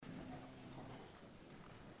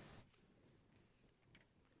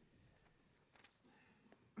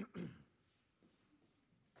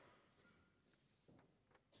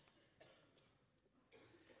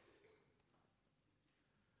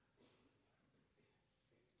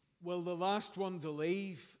Will the last one to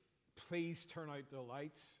leave please turn out the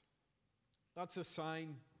lights? That's a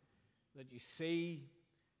sign that you see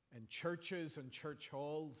in churches and church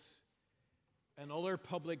halls, in other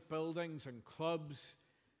public buildings and clubs,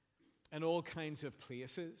 in all kinds of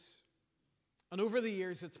places. And over the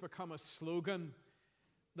years, it's become a slogan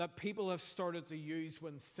that people have started to use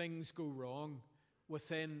when things go wrong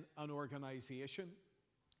within an organization.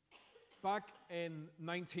 Back in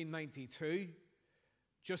 1992,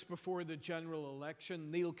 just before the general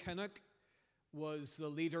election, Neil Kinnock was the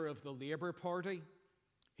leader of the Labour Party.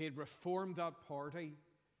 He had reformed that party.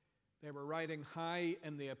 They were riding high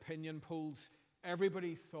in the opinion polls.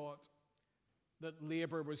 Everybody thought that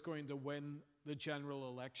Labour was going to win the general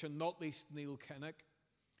election, not least Neil Kinnock,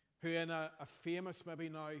 who in a famous, maybe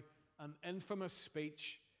now an infamous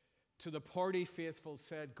speech to the party faithful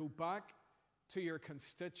said, "Go back to your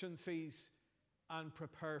constituencies and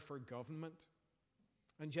prepare for government."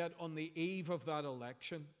 And yet on the eve of that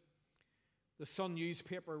election, the Sun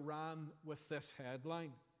newspaper ran with this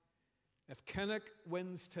headline: "If Kinnock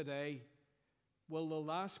wins today, will the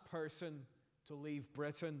last person to leave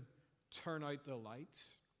Britain turn out the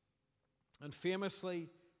lights?" And famously,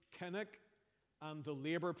 Kinnock and the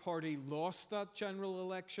Labour Party lost that general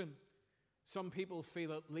election. Some people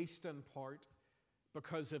feel, at least in part,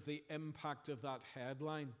 because of the impact of that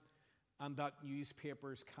headline and that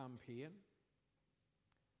newspaper's campaign.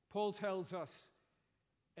 Paul tells us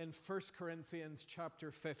in 1 Corinthians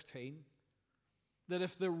chapter 15 that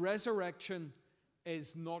if the resurrection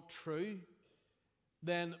is not true,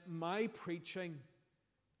 then my preaching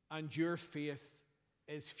and your faith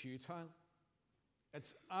is futile.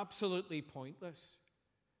 It's absolutely pointless.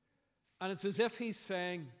 And it's as if he's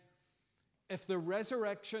saying, if the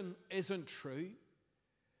resurrection isn't true,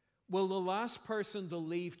 will the last person to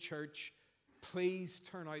leave church please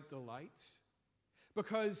turn out the lights?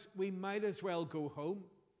 Because we might as well go home.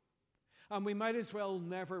 And we might as well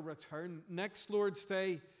never return. Next Lord's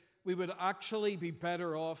Day, we would actually be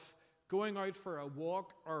better off going out for a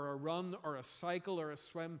walk or a run or a cycle or a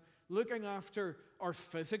swim, looking after our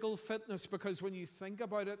physical fitness, because when you think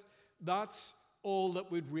about it, that's all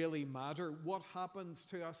that would really matter. What happens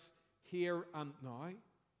to us here and now?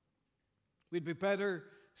 We'd be better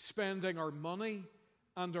spending our money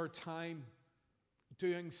and our time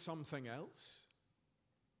doing something else.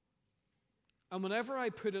 And whenever I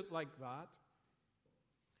put it like that,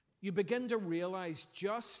 you begin to realize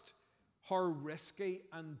just how risky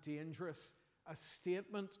and dangerous a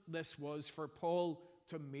statement this was for Paul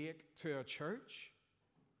to make to a church.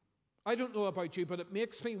 I don't know about you, but it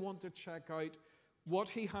makes me want to check out what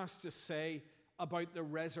he has to say about the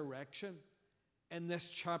resurrection in this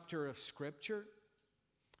chapter of Scripture.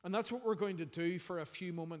 And that's what we're going to do for a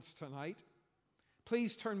few moments tonight.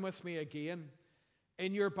 Please turn with me again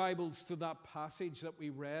in your Bibles to that passage that we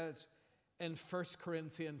read in 1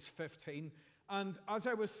 Corinthians 15. And as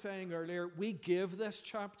I was saying earlier, we give this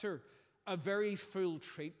chapter a very full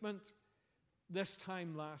treatment this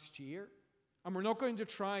time last year. And we're not going to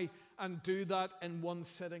try and do that in one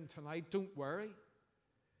sitting tonight, don't worry.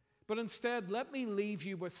 But instead, let me leave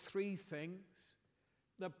you with three things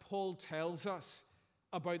that Paul tells us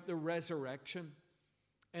about the resurrection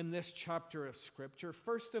in this chapter of Scripture.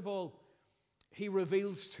 First of all, he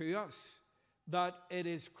reveals to us that it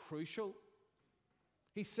is crucial.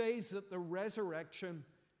 He says that the resurrection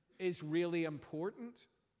is really important.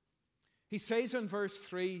 He says in verse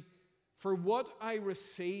 3, "For what I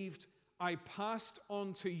received, I passed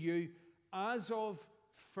on to you as of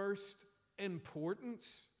first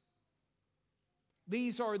importance."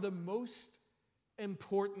 These are the most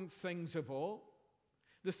important things of all.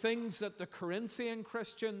 The things that the Corinthian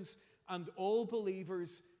Christians and all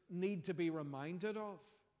believers need to be reminded of.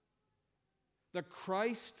 That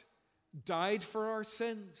Christ died for our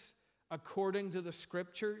sins according to the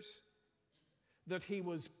Scriptures. That he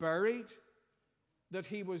was buried. That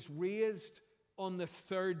he was raised on the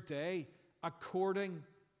third day according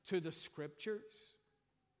to the Scriptures.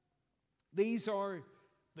 These are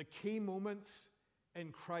the key moments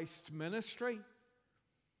in Christ's ministry,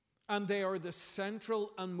 and they are the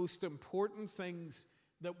central and most important things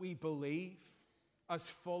that we believe as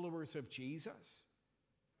followers of Jesus.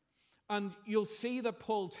 And you'll see that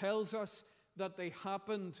Paul tells us that they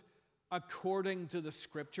happened according to the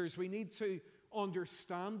Scriptures. We need to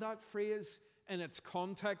understand that phrase in its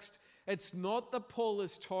context. It's not that Paul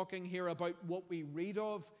is talking here about what we read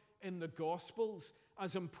of in the Gospels,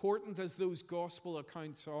 as important as those Gospel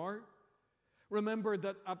accounts are. Remember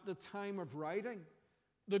that at the time of writing,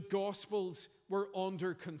 the Gospels were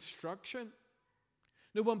under construction.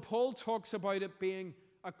 Now, when Paul talks about it being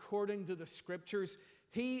according to the Scriptures,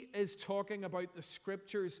 he is talking about the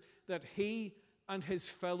Scriptures that he and his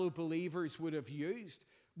fellow believers would have used,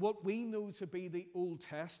 what we know to be the Old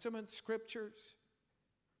Testament Scriptures.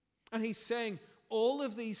 And he's saying all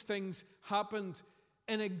of these things happened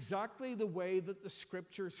in exactly the way that the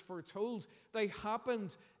Scriptures foretold. They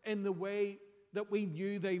happened in the way that we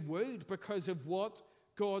knew they would because of what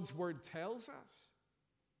God's Word tells us.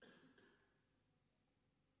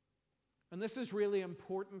 And this is really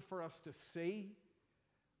important for us to see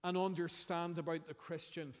and understand about the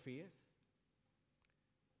Christian faith.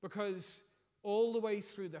 Because all the way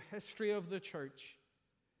through the history of the church,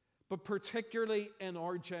 but particularly in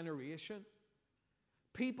our generation,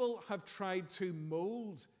 people have tried to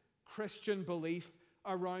mold Christian belief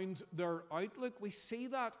around their outlook. We see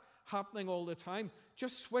that happening all the time.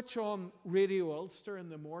 Just switch on Radio Ulster in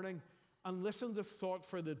the morning and listen to Thought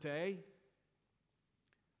for the Day.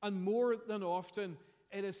 And more than often,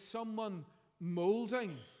 it is someone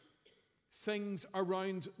molding things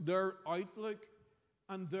around their outlook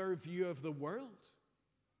and their view of the world.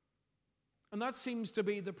 And that seems to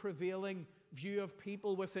be the prevailing view of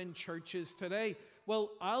people within churches today. Well,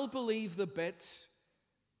 I'll believe the bits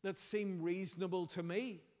that seem reasonable to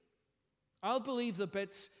me. I'll believe the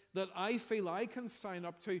bits that I feel I can sign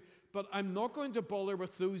up to, but I'm not going to bother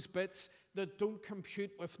with those bits that don't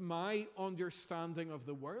compute with my understanding of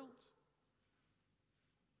the world.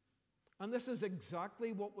 And this is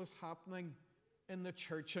exactly what was happening in the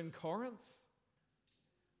church in Corinth.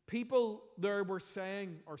 People there were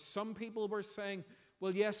saying, or some people were saying,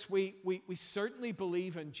 well, yes, we certainly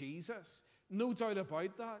believe in Jesus. No doubt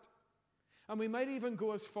about that. And we might even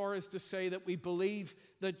go as far as to say that we believe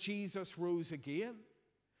that Jesus rose again.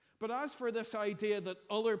 But as for this idea that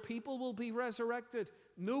other people will be resurrected,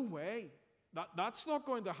 no way. That's not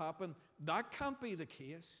going to happen. That can't be the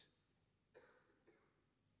case.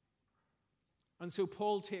 And so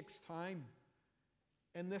Paul takes time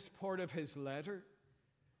in this part of his letter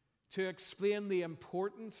to explain the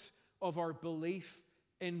importance of our belief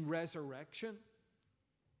in resurrection.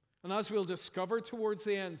 And as we'll discover towards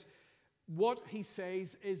the end, what he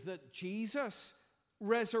says is that Jesus'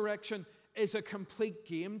 resurrection is a complete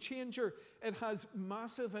game changer. It has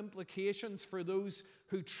massive implications for those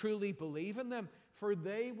who truly believe in them, for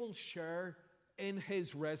they will share in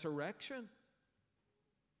his resurrection.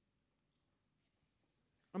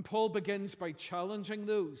 And Paul begins by challenging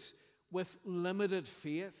those with limited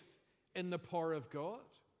faith in the power of God.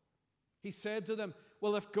 He said to them,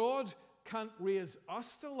 well, if God can't raise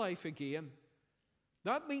us to life again,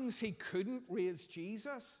 that means he couldn't raise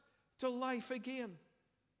Jesus to life again.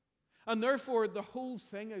 And therefore, the whole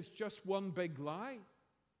thing is just one big lie.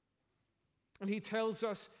 And he tells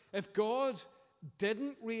us, if God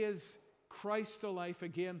didn't raise Christ to life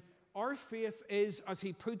again, our faith is, as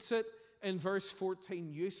he puts it in verse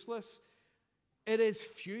 14, useless. It is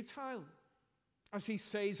futile. As he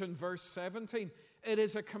says in verse 17, it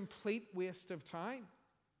is a complete waste of time.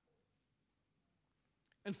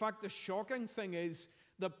 In fact, the shocking thing is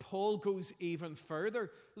that Paul goes even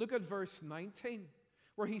further. Look at verse 19,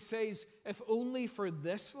 where he says, if only for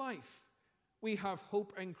this life we have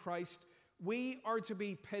hope in Christ, we are to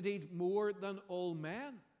be pitied more than all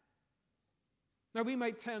men. Now, we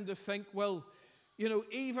might tend to think, well,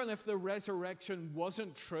 even if the resurrection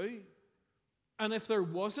wasn't true, and if there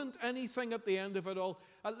wasn't anything at the end of it all,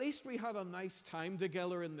 at least we had a nice time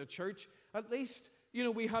together in the church. At least,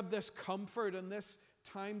 we had this comfort and this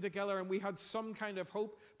time together, and we had some kind of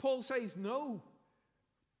hope. Paul says, no.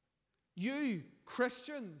 You,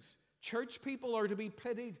 Christians, church people, are to be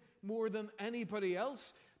pitied more than anybody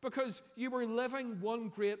else because you were living one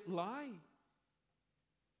great lie.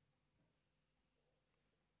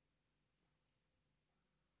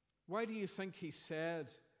 Why do you think he said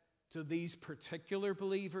to these particular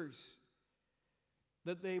believers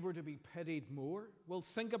that they were to be pitied more? Well,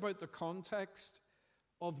 think about the context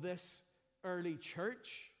of this early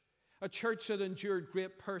church, a church that endured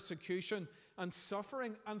great persecution and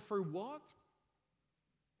suffering, and for what?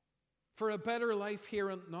 For a better life here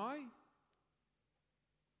and now.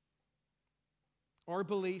 Our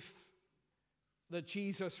belief that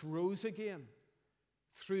Jesus rose again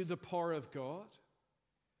through the power of God,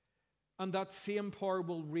 and that same power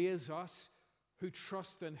will raise us who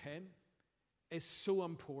trust in him, is so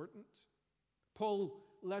important. Paul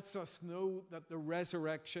lets us know that the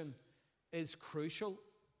resurrection is crucial.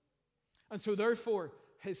 And so therefore,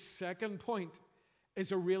 his second point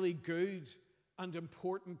is a really good and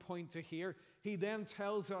important point to hear. He then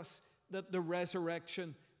tells us that the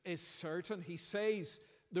resurrection is certain. He says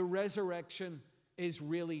the resurrection is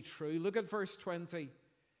really true. Look at verse 20.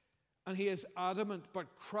 And he is adamant,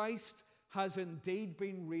 but Christ has indeed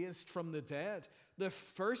been raised from the dead, the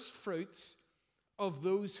first fruits of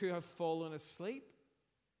those who have fallen asleep.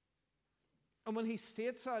 And when he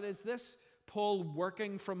states that, is this Paul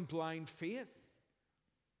working from blind faith?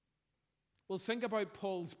 Well, think about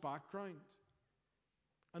Paul's background.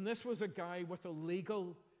 And this was a guy with a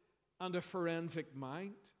legal and a forensic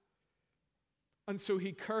mind. And so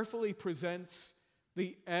he carefully presents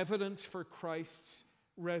the evidence for Christ's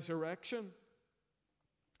resurrection.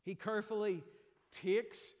 He carefully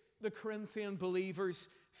takes the Corinthian believers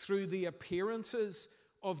through the appearances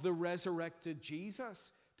of the resurrected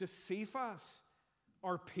Jesus to Cephas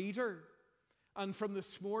or Peter. And from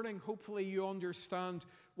this morning, hopefully you understand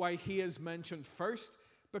why he is mentioned first,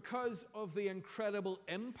 because of the incredible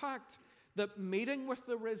impact that meeting with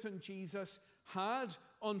the risen Jesus had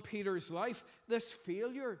on Peter's life, this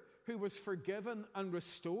failure who was forgiven and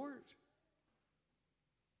restored.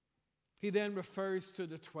 He then refers to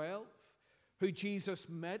the 12 who Jesus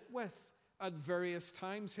met with at various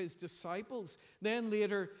times, his disciples. Then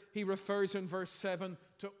later he refers in verse 7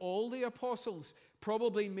 to all the apostles,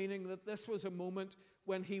 probably meaning that this was a moment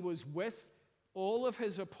when he was with all of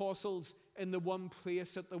his apostles in the one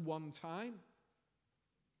place at the one time.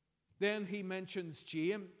 Then he mentions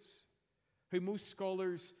James, who most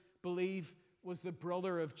scholars believe was the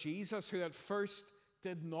brother of Jesus, who at first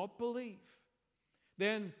did not believe.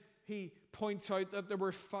 Then he points out that there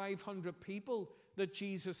were 500 people that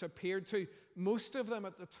Jesus appeared to, most of them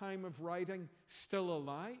at the time of writing still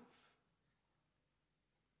alive.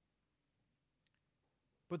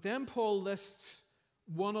 But then Paul lists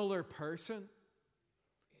one other person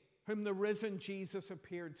whom the risen Jesus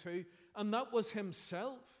appeared to, and that was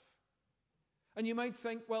himself. And you might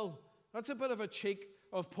think, well, that's a bit of a cheek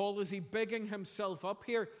of Paul. Is he bigging himself up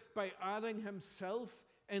here by adding himself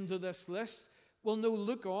into this list? Well, no,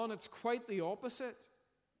 look on. It's quite the opposite.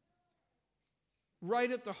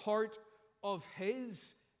 Right at the heart of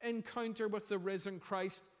his encounter with the risen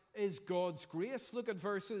Christ is God's grace. Look at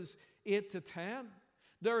verses 8 to 10.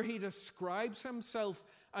 There he describes himself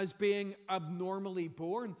as being abnormally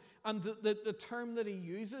born. And the term that he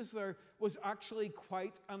uses there was actually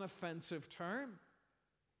quite an offensive term.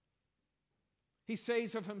 He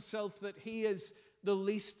says of himself that he is the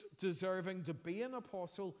least deserving to be an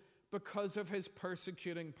apostle because of his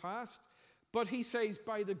persecuting past. But he says,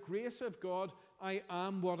 by the grace of God, I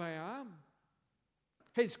am what I am.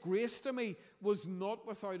 His grace to me was not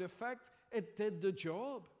without effect. It did the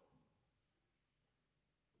job.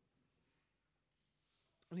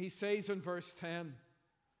 And he says in verse 10,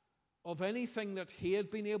 of anything that he had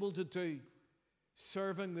been able to do,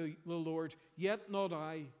 serving the Lord, yet not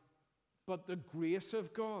I, but the grace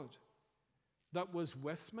of God that was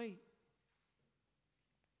with me.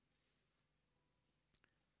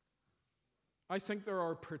 I think there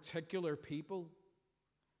are particular people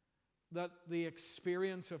that the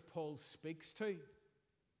experience of Paul speaks to,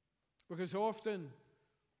 because often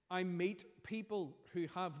I meet people who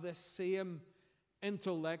have this same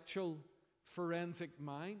intellectual forensic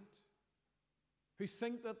mind, who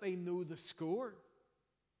think that they know the score,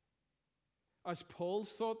 as Paul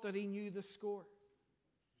thought that he knew the score.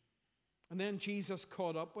 And then Jesus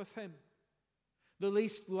caught up with him. The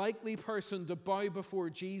least likely person to bow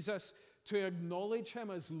before Jesus, to acknowledge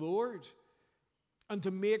him as Lord, and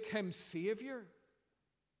to make him Savior.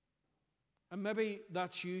 And maybe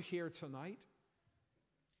that's you here tonight.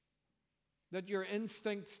 That your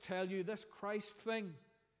instincts tell you this Christ thing,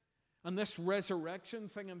 and this resurrection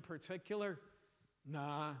thing in particular,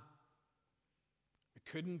 nah, it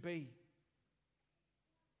couldn't be.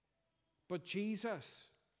 But Jesus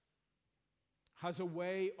has a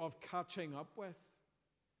way of catching up with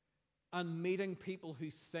and meeting people who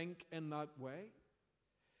think in that way.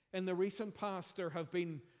 In the recent past, there have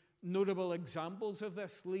been notable examples of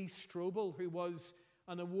this. Lee Strobel, who was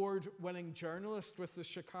an award-winning journalist with the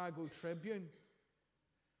Chicago Tribune,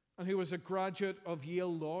 and who was a graduate of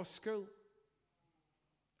Yale Law School.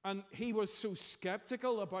 And he was so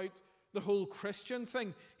skeptical about the whole Christian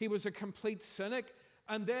thing. He was a complete cynic.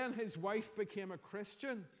 And then his wife became a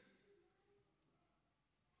Christian.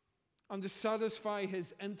 And to satisfy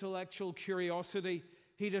his intellectual curiosity,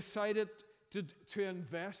 he decided to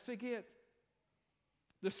investigate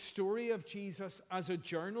the story of Jesus as a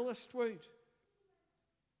journalist would.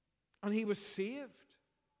 And he was saved.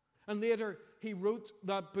 And later he wrote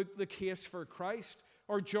that book, The Case for Christ.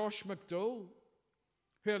 Or Josh McDowell,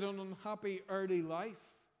 who had an unhappy early life,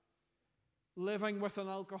 living with an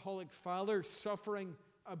alcoholic father, suffering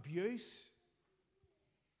abuse.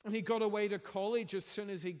 And he got away to college as soon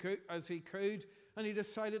as he could, and he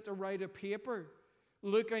decided to write a paper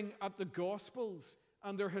looking at the Gospels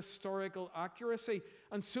and their historical accuracy,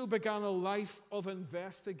 and so began a life of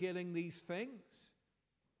investigating these things.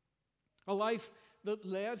 A life that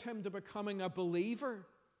led him to becoming a believer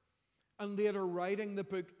and later writing the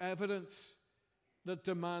book Evidence that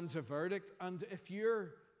Demands a Verdict. And if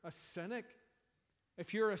you're a cynic,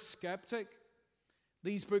 if you're a skeptic,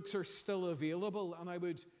 these books are still available, and I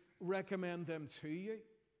would recommend them to you.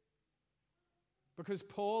 Because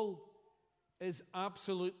Paul is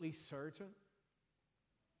absolutely certain.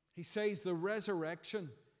 He says the resurrection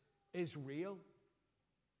is real.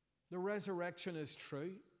 The resurrection is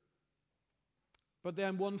true. But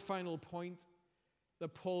then one final point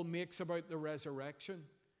that Paul makes about the resurrection,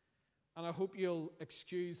 and I hope you'll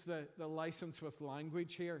excuse the license with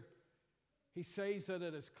language here. He says that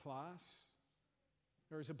it is class.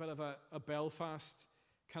 There's a bit of a Belfast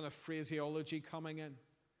kind of phraseology coming in.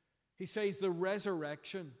 He says the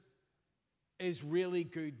resurrection is really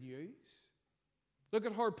good news. Look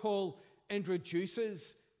at how Paul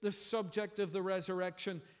introduces the subject of the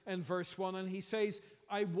resurrection in verse 1. And he says,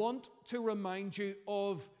 I want to remind you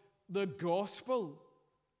of the gospel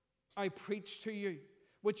I preached to you,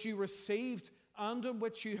 which you received and in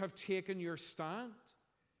which you have taken your stand.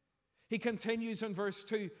 He continues in verse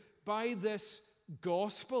 2, by this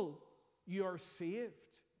gospel you are saved,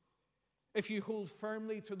 if you hold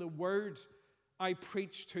firmly to the word I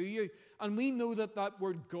preach to you. And we know that that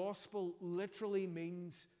word gospel literally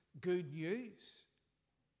means good news.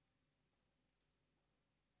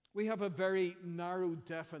 We have a very narrow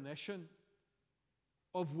definition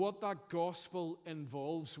of what that gospel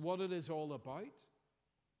involves, what it is all about.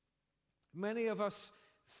 Many of us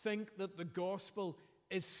think that the gospel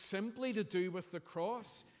is simply to do with the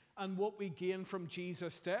cross and what we gain from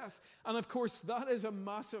Jesus' death. And of course, that is a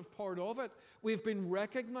massive part of it. We've been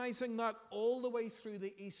recognizing that all the way through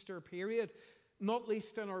the Easter period, not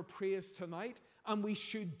least in our praise tonight, and we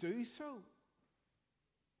should do so.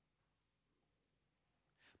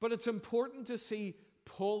 But it's important to see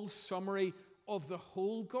Paul's summary of the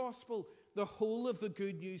whole gospel, the whole of the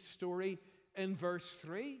good news story in verse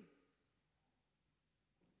 3.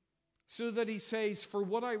 So that he says, for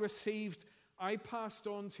what I received, I passed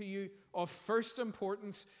on to you of first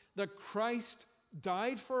importance, that Christ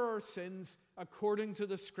died for our sins according to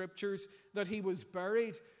the Scriptures, that he was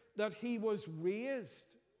buried, that he was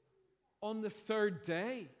raised on the third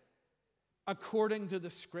day according to the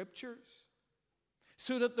Scriptures.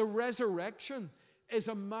 So that the resurrection is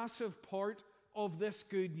a massive part of this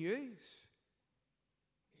good news.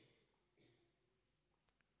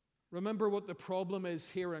 Remember what the problem is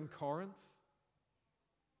here in Corinth.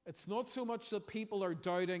 It's not so much that people are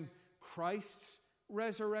doubting Christ's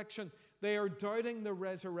resurrection. They are doubting the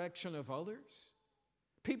resurrection of others.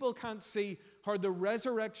 People can't see how the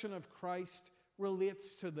resurrection of Christ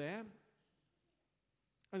relates to them.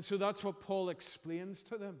 And so that's what Paul explains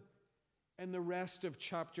to them in the rest of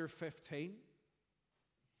chapter 15.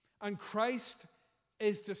 And Christ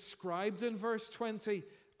is described in verse 20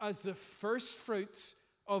 as the first fruits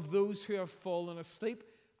of those who have fallen asleep.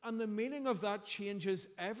 And the meaning of that changes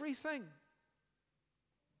everything.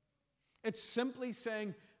 It's simply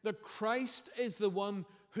saying that Christ is the one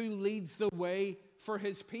who leads the way for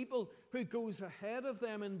his people, who goes ahead of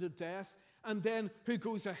them into death, and then who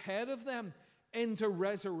goes ahead of them into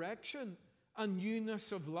resurrection and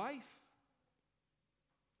newness of life.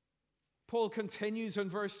 Paul continues in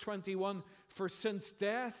verse 21, for since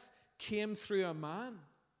death came through a man,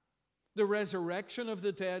 the resurrection of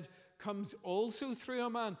the dead comes also through a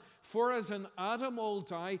man. For as in Adam all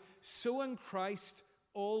die, so in Christ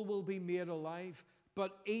all will be made alive,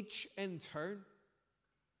 but each in turn.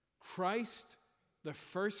 Christ, the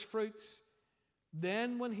first fruits,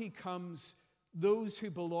 then when he comes, those who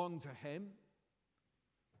belong to him.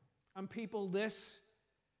 And people, this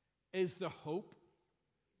is the hope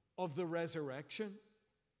of the resurrection.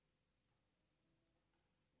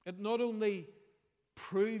 It not only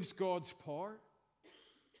proves God's power,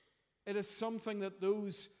 it is something that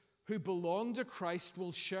those who belong to Christ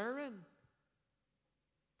will share in.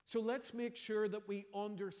 So let's make sure that we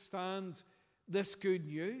understand this good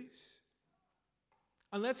news.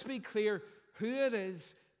 And let's be clear who it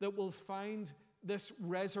is that will find this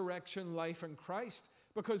resurrection life in Christ.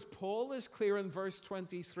 Because Paul is clear in verse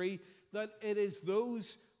 23 that it is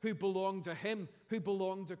those who belong to him, who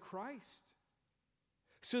belong to Christ.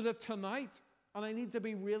 So that tonight, and I need to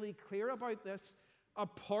be really clear about this,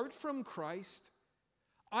 apart from Christ,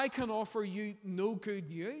 I can offer you no good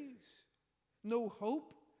news, no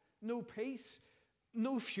hope, no peace,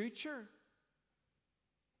 no future.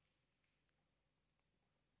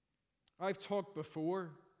 I've talked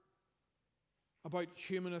before about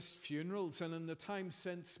humanist funerals, and in the time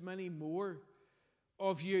since, many more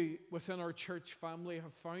of you within our church family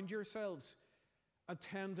have found yourselves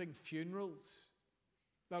attending funerals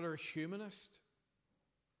that are humanist,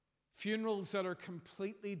 funerals that are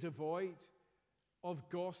completely devoid of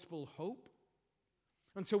gospel hope.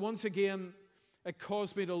 And so once again, it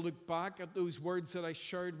caused me to look back at those words that I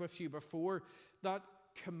shared with you before, that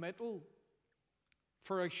committal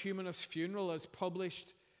for a humanist funeral as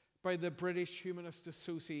published by the British Humanist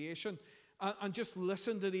Association. And just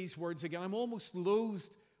listen to these words again. I'm almost loath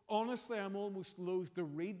to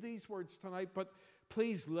read these words tonight, but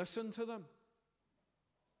please listen to them.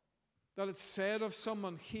 That it's said of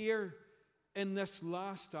someone here in this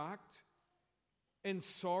last act, in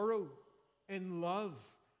sorrow, in love,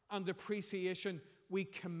 and appreciation, we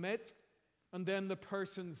commit, and then the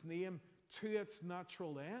person's name, to its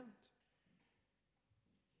natural end.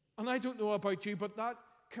 And I don't know about you, but that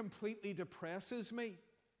completely depresses me.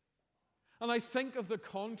 And I think of the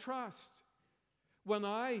contrast when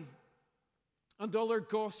I and other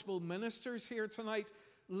gospel ministers here tonight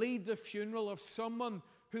lead the funeral of someone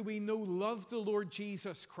who we know loved the Lord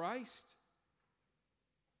Jesus Christ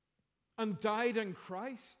and died in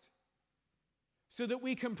Christ, so that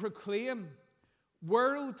we can proclaim,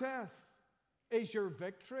 "Where, O death, is your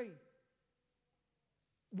victory?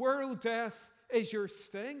 Where, O death, is your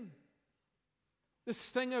sting? The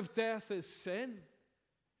sting of death is sin,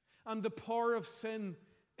 and the power of sin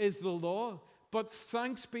is the law. But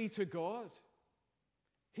thanks be to God,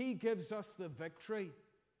 He gives us the victory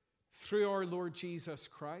through our Lord Jesus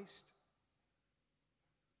Christ."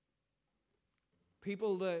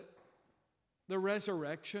 People, the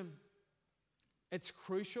resurrection, it's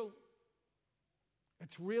crucial.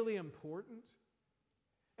 It's really important.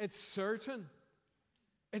 It's certain.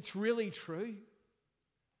 It's really true.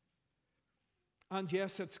 And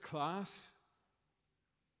yes, it's class.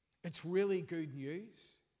 It's really good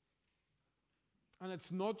news. And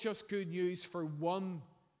it's not just good news for one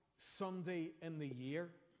Sunday in the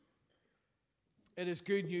year. It is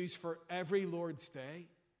good news for every Lord's Day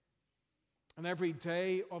and every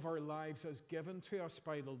day of our lives as given to us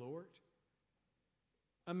by the Lord.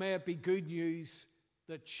 And may it be good news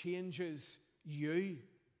that changes you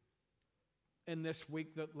in this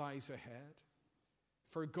week that lies ahead,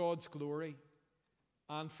 for God's glory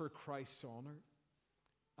and for Christ's honor.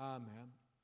 Amen.